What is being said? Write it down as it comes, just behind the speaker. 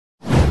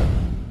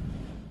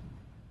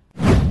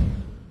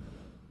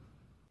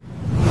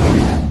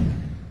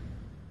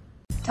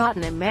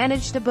Tottenham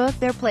managed to book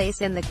their place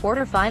in the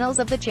quarter-finals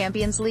of the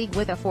Champions League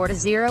with a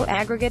 4-0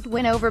 aggregate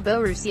win over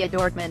Borussia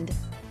Dortmund.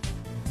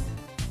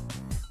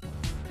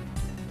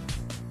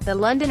 The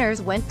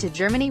Londoners went to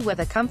Germany with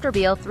a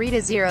comfortable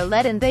 3-0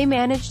 lead, and they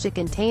managed to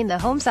contain the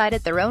home side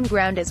at their own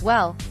ground as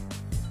well.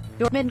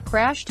 Dortmund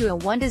crashed to a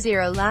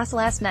 1-0 loss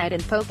last night,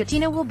 and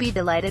Pochettino will be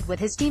delighted with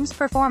his team's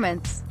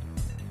performance.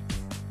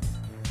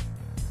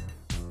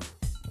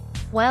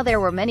 While there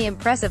were many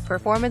impressive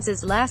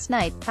performances last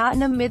night,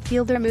 Tottenham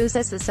midfielder Moussa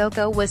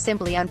Sissoko was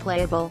simply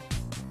unplayable.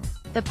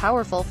 The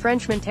powerful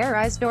Frenchman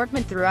terrorized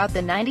Dortmund throughout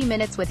the 90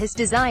 minutes with his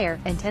desire,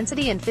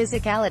 intensity and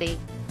physicality.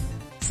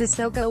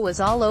 Sissoko was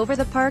all over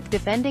the park,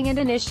 defending and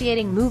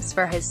initiating moves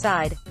for his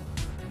side.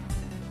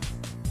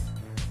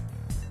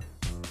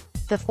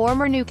 The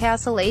former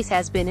Newcastle ace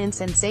has been in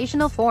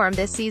sensational form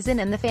this season,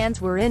 and the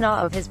fans were in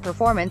awe of his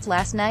performance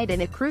last night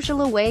in a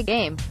crucial away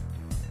game.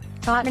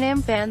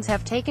 Tottenham fans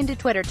have taken to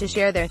Twitter to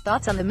share their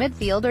thoughts on the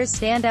midfielder's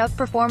standout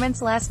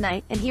performance last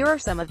night, and here are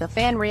some of the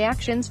fan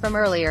reactions from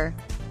earlier.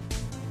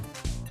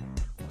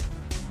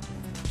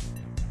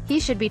 He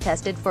should be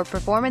tested for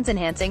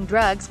performance-enhancing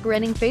drugs.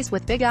 Grinning face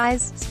with big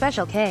eyes.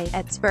 Special K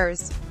at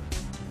Spurs.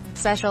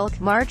 Special K,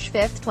 March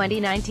 5,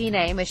 2019.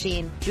 A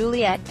Machine.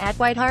 Juliet at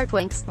White Hart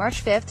Twinks.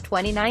 March 5,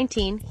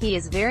 2019. He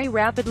is very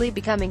rapidly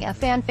becoming a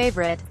fan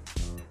favorite.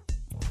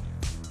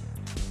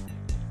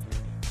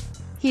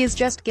 He is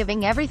just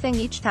giving everything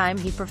each time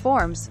he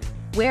performs.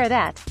 Wear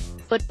that.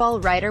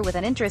 Football writer with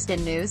an interest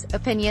in news,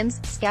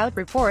 opinions, scout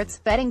reports,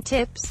 betting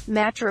tips,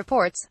 match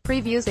reports,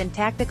 previews and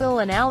tactical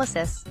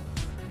analysis.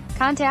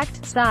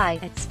 Contact Cy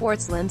at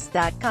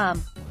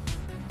sportslens.com.